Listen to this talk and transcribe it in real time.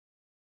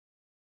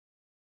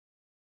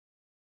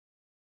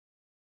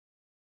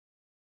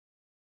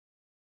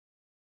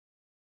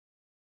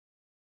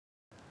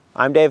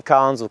I'm Dave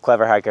Collins with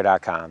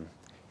cleverhiker.com.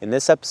 In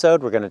this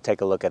episode, we're going to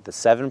take a look at the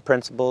 7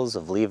 principles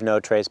of leave no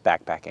trace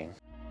backpacking.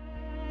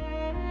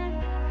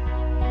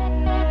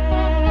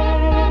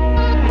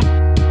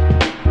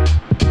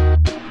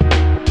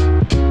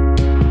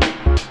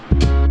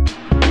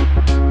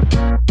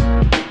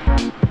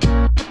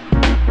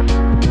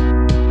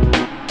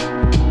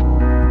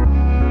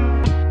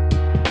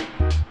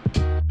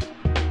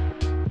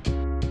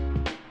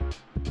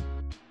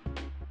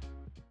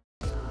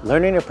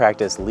 Learning to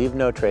practice leave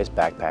no trace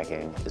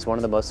backpacking is one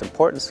of the most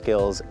important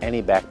skills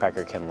any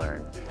backpacker can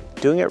learn.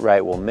 Doing it right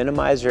will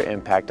minimize your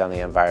impact on the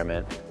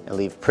environment and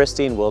leave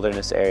pristine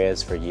wilderness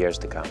areas for years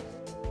to come.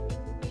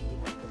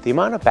 The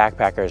amount of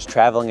backpackers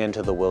traveling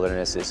into the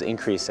wilderness is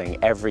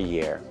increasing every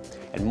year,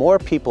 and more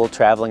people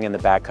traveling in the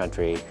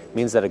backcountry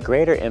means that a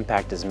greater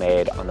impact is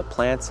made on the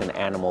plants and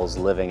animals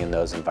living in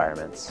those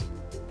environments.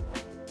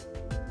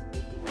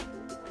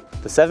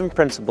 The 7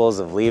 principles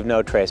of leave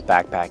no trace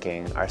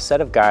backpacking are a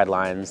set of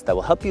guidelines that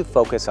will help you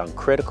focus on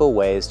critical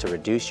ways to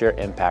reduce your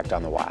impact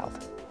on the wild.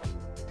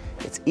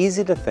 It's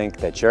easy to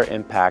think that your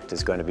impact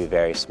is going to be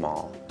very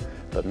small,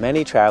 but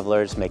many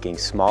travelers making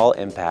small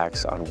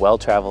impacts on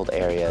well-traveled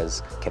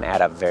areas can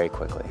add up very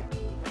quickly.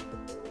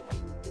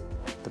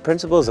 The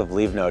principles of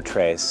leave no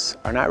trace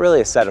are not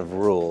really a set of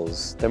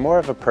rules, they're more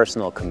of a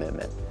personal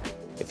commitment.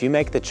 If you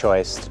make the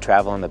choice to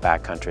travel in the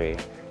backcountry,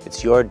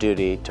 it's your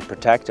duty to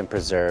protect and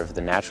preserve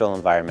the natural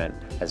environment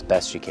as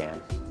best you can.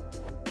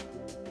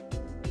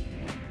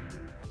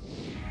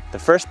 The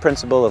first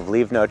principle of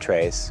leave no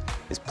trace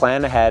is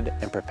plan ahead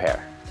and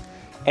prepare.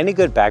 Any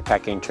good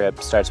backpacking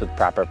trip starts with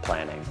proper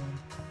planning.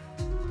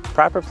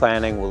 Proper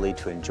planning will lead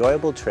to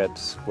enjoyable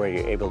trips where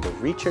you're able to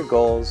reach your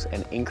goals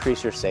and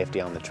increase your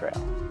safety on the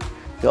trail.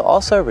 You'll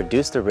also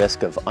reduce the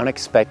risk of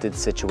unexpected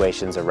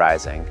situations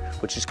arising,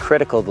 which is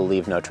critical to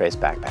leave no trace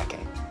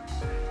backpacking.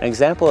 An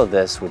example of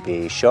this would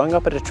be showing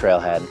up at a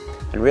trailhead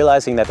and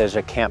realizing that there's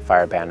a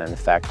campfire ban in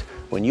effect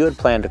when you had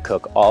planned to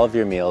cook all of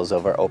your meals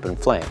over open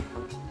flame.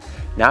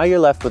 Now you're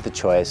left with the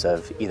choice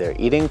of either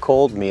eating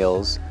cold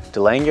meals,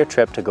 delaying your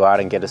trip to go out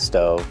and get a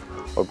stove,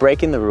 or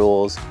breaking the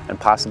rules and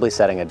possibly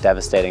setting a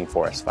devastating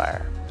forest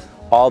fire,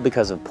 all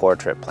because of poor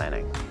trip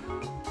planning.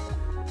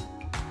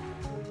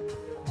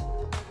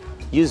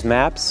 Use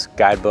maps,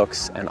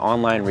 guidebooks, and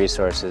online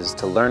resources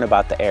to learn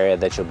about the area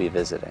that you'll be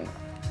visiting.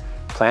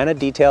 Plan a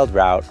detailed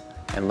route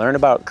and learn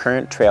about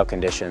current trail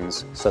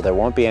conditions so there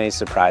won't be any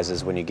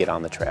surprises when you get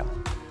on the trail.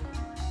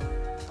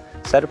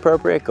 Set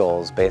appropriate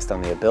goals based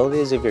on the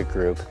abilities of your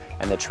group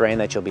and the terrain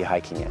that you'll be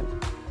hiking in.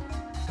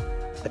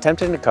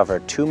 Attempting to cover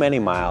too many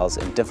miles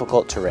in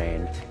difficult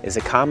terrain is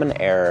a common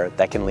error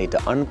that can lead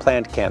to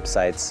unplanned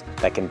campsites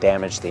that can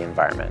damage the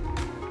environment.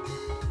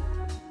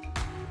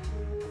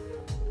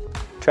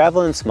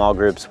 Travel in small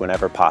groups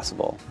whenever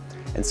possible,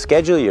 and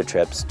schedule your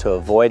trips to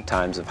avoid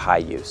times of high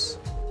use.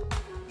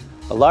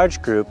 A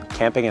large group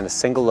camping in a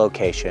single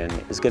location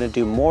is going to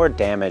do more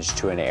damage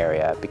to an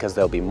area because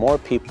there'll be more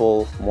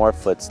people, more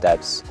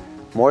footsteps,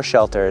 more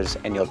shelters,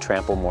 and you'll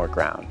trample more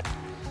ground.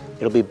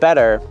 It'll be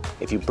better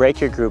if you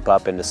break your group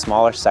up into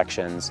smaller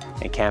sections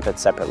and camp at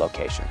separate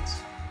locations.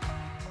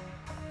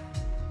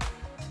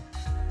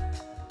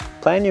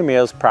 Plan your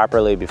meals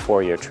properly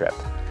before your trip.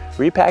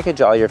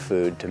 Repackage all your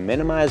food to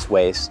minimize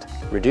waste,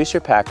 reduce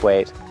your pack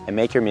weight, and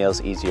make your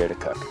meals easier to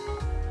cook.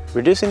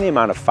 Reducing the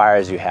amount of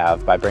fires you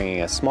have by bringing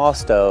a small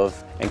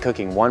stove and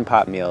cooking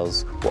one-pot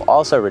meals will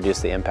also reduce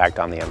the impact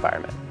on the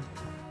environment.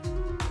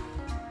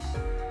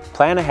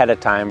 Plan ahead of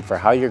time for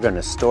how you're going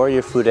to store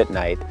your food at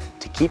night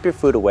to keep your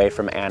food away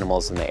from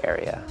animals in the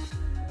area.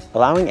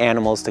 Allowing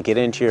animals to get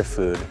into your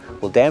food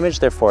will damage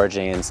their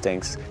foraging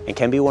instincts and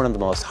can be one of the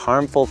most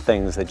harmful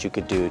things that you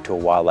could do to a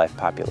wildlife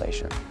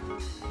population.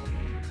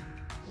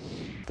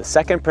 The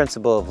second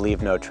principle of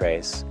leave no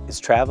trace is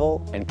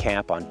travel and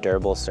camp on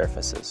durable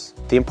surfaces.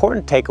 The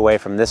important takeaway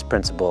from this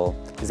principle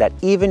is that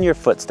even your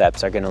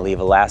footsteps are going to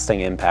leave a lasting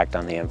impact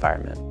on the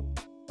environment.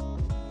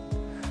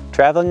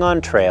 Traveling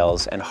on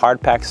trails and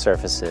hard-packed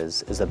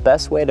surfaces is the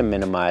best way to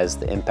minimize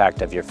the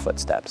impact of your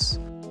footsteps.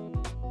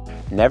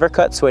 Never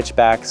cut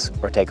switchbacks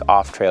or take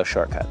off-trail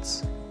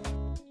shortcuts.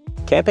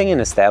 Camping in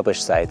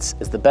established sites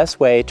is the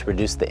best way to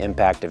reduce the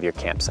impact of your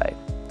campsite.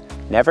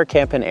 Never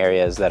camp in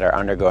areas that are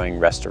undergoing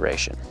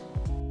restoration.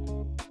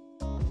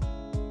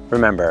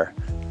 Remember,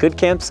 good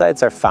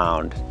campsites are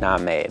found,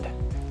 not made.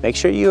 Make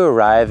sure you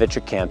arrive at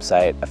your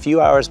campsite a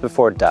few hours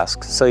before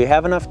dusk so you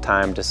have enough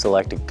time to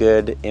select a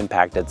good,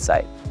 impacted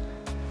site.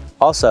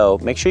 Also,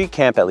 make sure you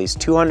camp at least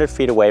 200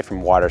 feet away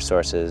from water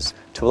sources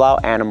to allow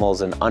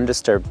animals an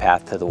undisturbed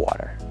path to the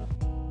water.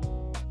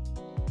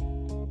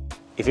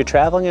 If you're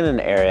traveling in an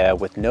area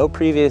with no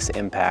previous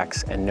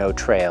impacts and no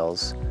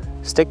trails,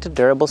 stick to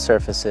durable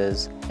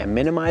surfaces and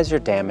minimize your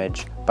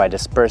damage by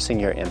dispersing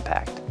your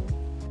impact.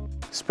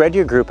 Spread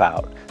your group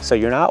out so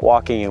you're not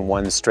walking in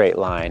one straight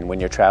line when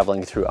you're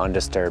traveling through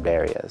undisturbed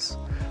areas.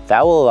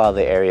 That will allow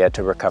the area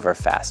to recover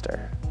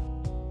faster.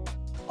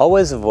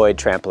 Always avoid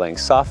trampling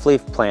soft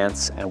leaf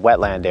plants and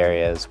wetland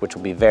areas, which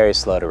will be very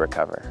slow to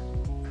recover.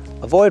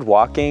 Avoid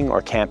walking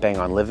or camping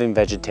on living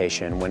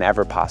vegetation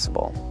whenever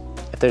possible.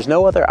 If there's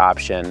no other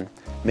option,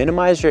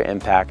 minimize your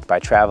impact by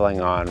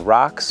traveling on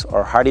rocks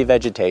or hardy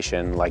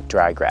vegetation like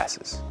dry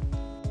grasses.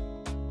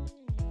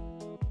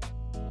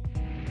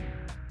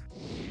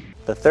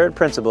 The third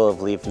principle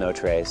of Leave No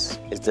Trace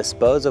is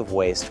dispose of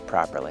waste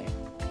properly.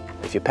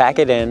 If you pack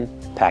it in,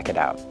 pack it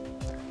out.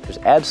 There's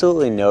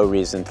absolutely no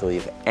reason to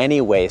leave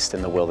any waste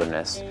in the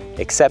wilderness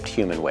except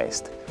human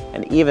waste,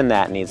 and even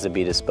that needs to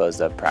be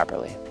disposed of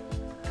properly.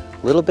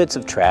 Little bits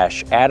of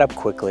trash add up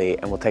quickly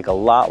and will take a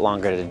lot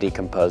longer to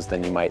decompose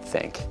than you might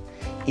think.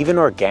 Even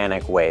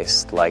organic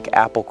waste, like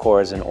apple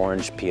cores and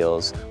orange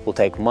peels, will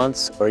take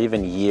months or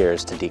even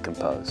years to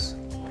decompose.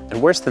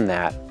 And worse than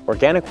that,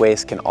 organic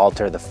waste can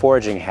alter the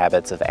foraging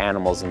habits of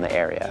animals in the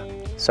area.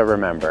 So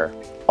remember,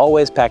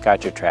 always pack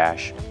out your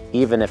trash,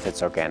 even if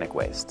it's organic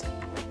waste.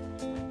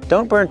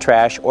 Don't burn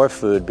trash or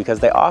food because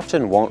they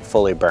often won't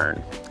fully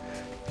burn.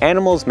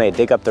 Animals may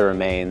dig up the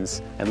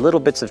remains, and little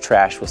bits of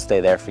trash will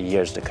stay there for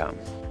years to come.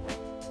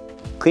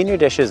 Clean your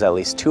dishes at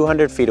least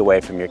 200 feet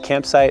away from your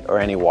campsite or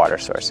any water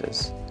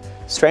sources.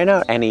 Strain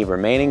out any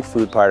remaining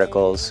food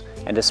particles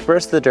and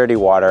disperse the dirty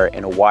water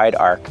in a wide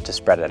arc to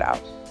spread it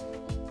out.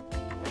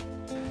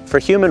 For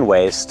human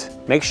waste,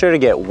 make sure to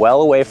get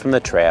well away from the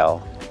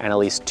trail and at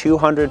least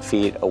 200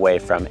 feet away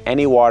from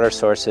any water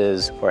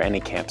sources or any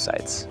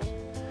campsites.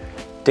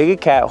 Dig a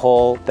cat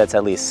hole that's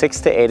at least 6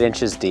 to 8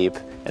 inches deep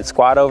and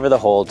squat over the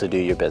hole to do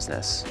your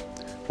business.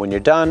 When you're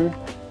done,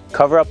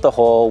 cover up the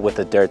hole with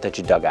the dirt that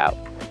you dug out.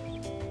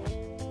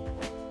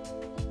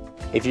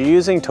 If you're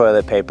using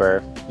toilet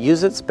paper,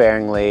 use it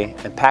sparingly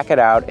and pack it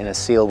out in a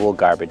sealable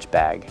garbage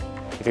bag.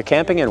 If you're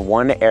camping in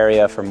one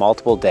area for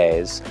multiple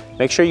days,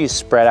 make sure you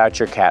spread out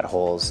your cat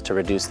holes to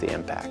reduce the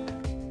impact.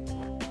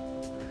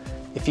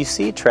 If you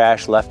see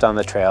trash left on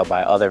the trail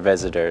by other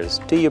visitors,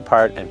 do your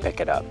part and pick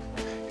it up.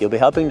 You'll be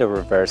helping to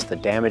reverse the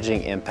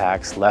damaging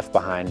impacts left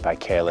behind by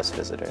careless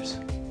visitors.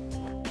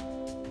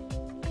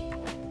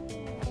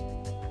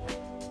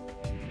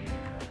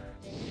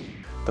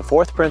 The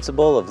fourth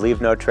principle of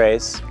Leave No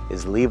Trace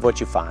is leave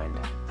what you find.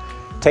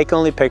 Take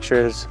only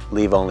pictures,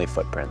 leave only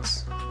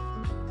footprints.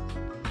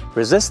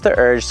 Resist the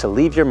urge to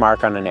leave your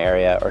mark on an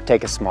area or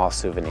take a small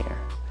souvenir.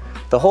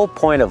 The whole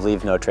point of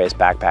Leave No Trace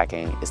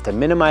backpacking is to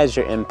minimize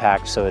your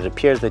impact so it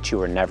appears that you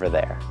were never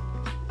there.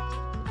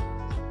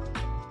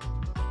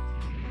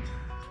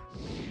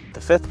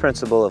 The fifth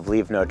principle of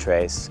Leave No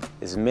Trace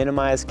is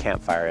minimize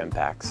campfire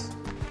impacts.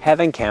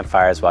 Having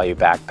campfires while you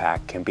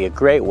backpack can be a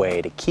great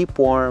way to keep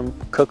warm,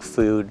 cook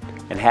food,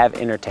 and have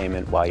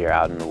entertainment while you're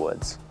out in the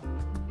woods.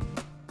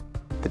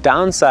 The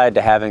downside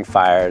to having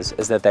fires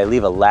is that they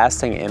leave a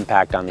lasting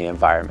impact on the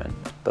environment,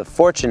 but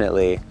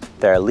fortunately,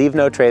 there are Leave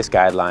No Trace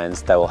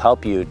guidelines that will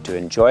help you to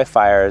enjoy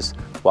fires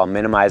while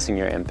minimizing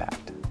your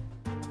impact.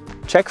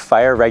 Check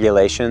fire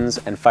regulations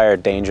and fire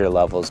danger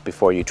levels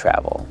before you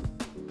travel.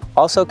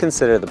 Also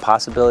consider the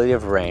possibility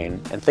of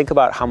rain and think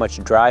about how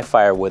much dry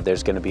firewood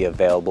there's going to be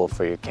available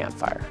for your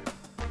campfire.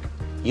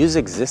 Use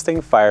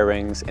existing fire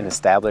rings in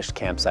established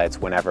campsites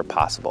whenever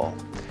possible.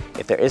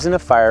 If there isn't a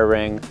fire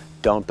ring,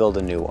 don't build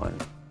a new one.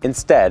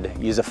 Instead,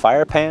 use a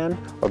fire pan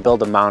or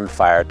build a mound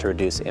fire to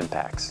reduce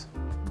impacts.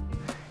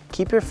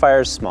 Keep your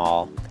fires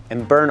small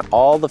and burn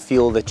all the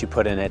fuel that you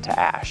put in it to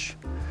ash.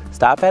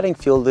 Stop adding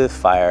fuel to the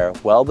fire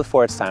well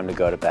before it's time to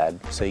go to bed,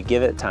 so you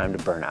give it time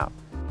to burn out.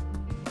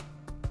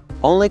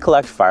 Only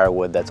collect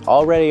firewood that's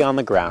already on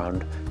the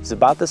ground, is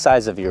about the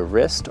size of your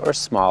wrist or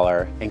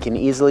smaller, and can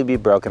easily be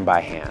broken by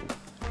hand.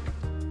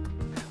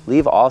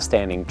 Leave all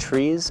standing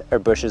trees or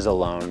bushes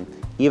alone,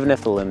 even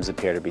if the limbs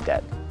appear to be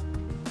dead.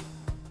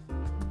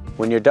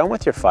 When you're done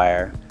with your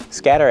fire,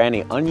 scatter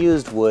any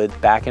unused wood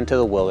back into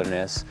the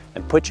wilderness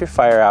and put your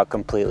fire out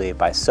completely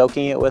by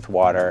soaking it with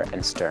water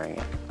and stirring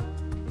it.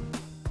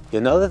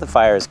 You'll know that the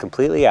fire is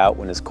completely out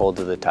when it's cold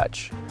to the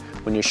touch.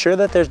 When you're sure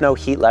that there's no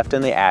heat left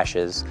in the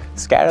ashes,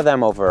 scatter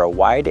them over a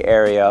wide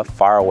area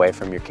far away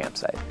from your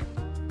campsite.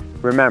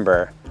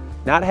 Remember,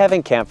 not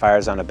having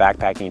campfires on a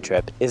backpacking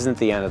trip isn't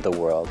the end of the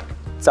world.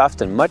 It's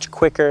often much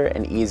quicker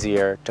and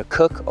easier to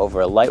cook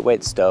over a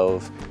lightweight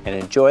stove and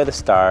enjoy the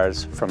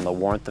stars from the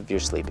warmth of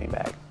your sleeping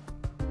bag.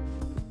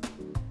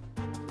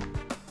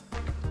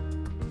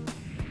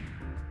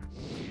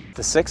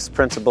 The sixth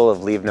principle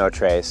of Leave No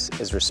Trace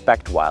is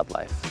respect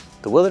wildlife.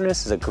 The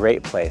wilderness is a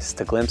great place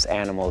to glimpse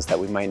animals that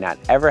we might not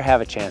ever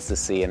have a chance to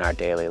see in our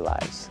daily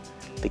lives.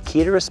 The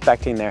key to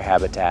respecting their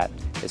habitat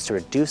is to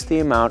reduce the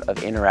amount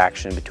of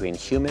interaction between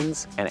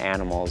humans and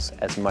animals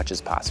as much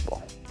as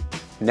possible.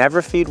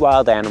 Never feed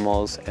wild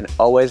animals and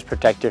always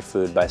protect your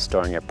food by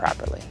storing it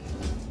properly.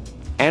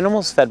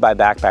 Animals fed by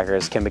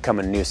backpackers can become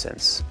a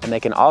nuisance, and they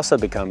can also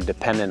become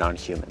dependent on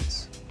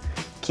humans.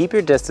 Keep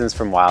your distance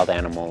from wild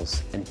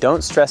animals and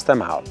don't stress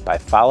them out by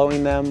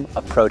following them,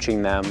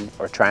 approaching them,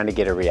 or trying to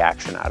get a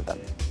reaction out of them.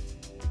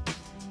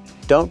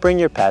 Don't bring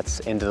your pets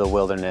into the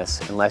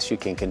wilderness unless you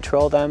can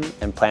control them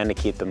and plan to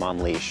keep them on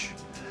leash.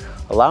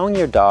 Allowing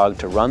your dog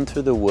to run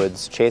through the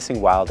woods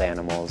chasing wild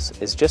animals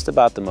is just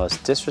about the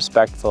most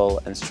disrespectful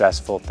and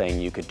stressful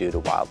thing you could do to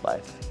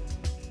wildlife.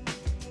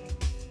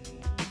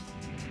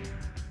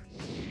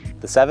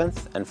 The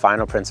seventh and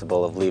final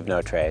principle of Leave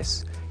No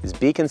Trace is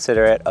be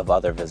considerate of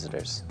other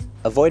visitors.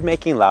 Avoid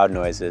making loud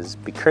noises,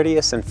 be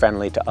courteous and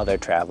friendly to other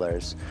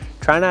travelers,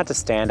 try not to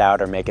stand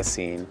out or make a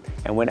scene,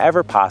 and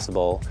whenever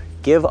possible,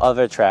 give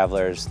other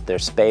travelers their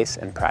space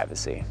and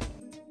privacy.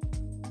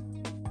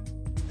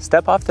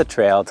 Step off the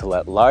trail to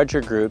let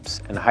larger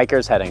groups and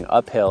hikers heading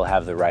uphill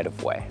have the right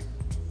of way.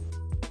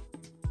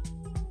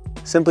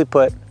 Simply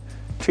put,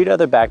 treat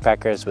other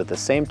backpackers with the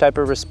same type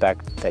of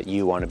respect that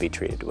you want to be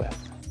treated with.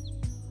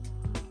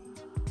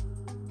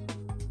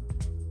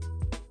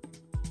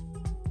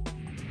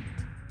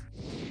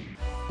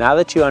 Now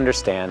that you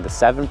understand the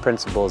 7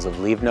 principles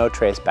of Leave No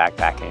Trace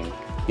backpacking,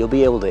 you'll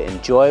be able to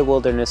enjoy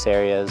wilderness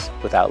areas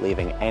without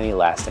leaving any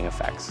lasting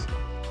effects.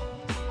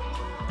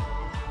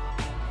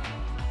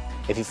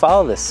 If you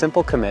follow this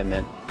simple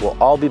commitment, we'll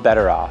all be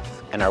better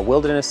off, and our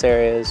wilderness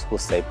areas will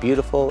stay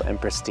beautiful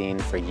and pristine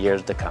for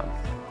years to come.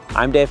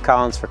 I'm Dave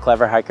Collins for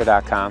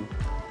CleverHiker.com.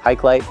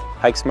 Hike light,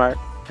 hike smart,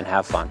 and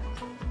have fun.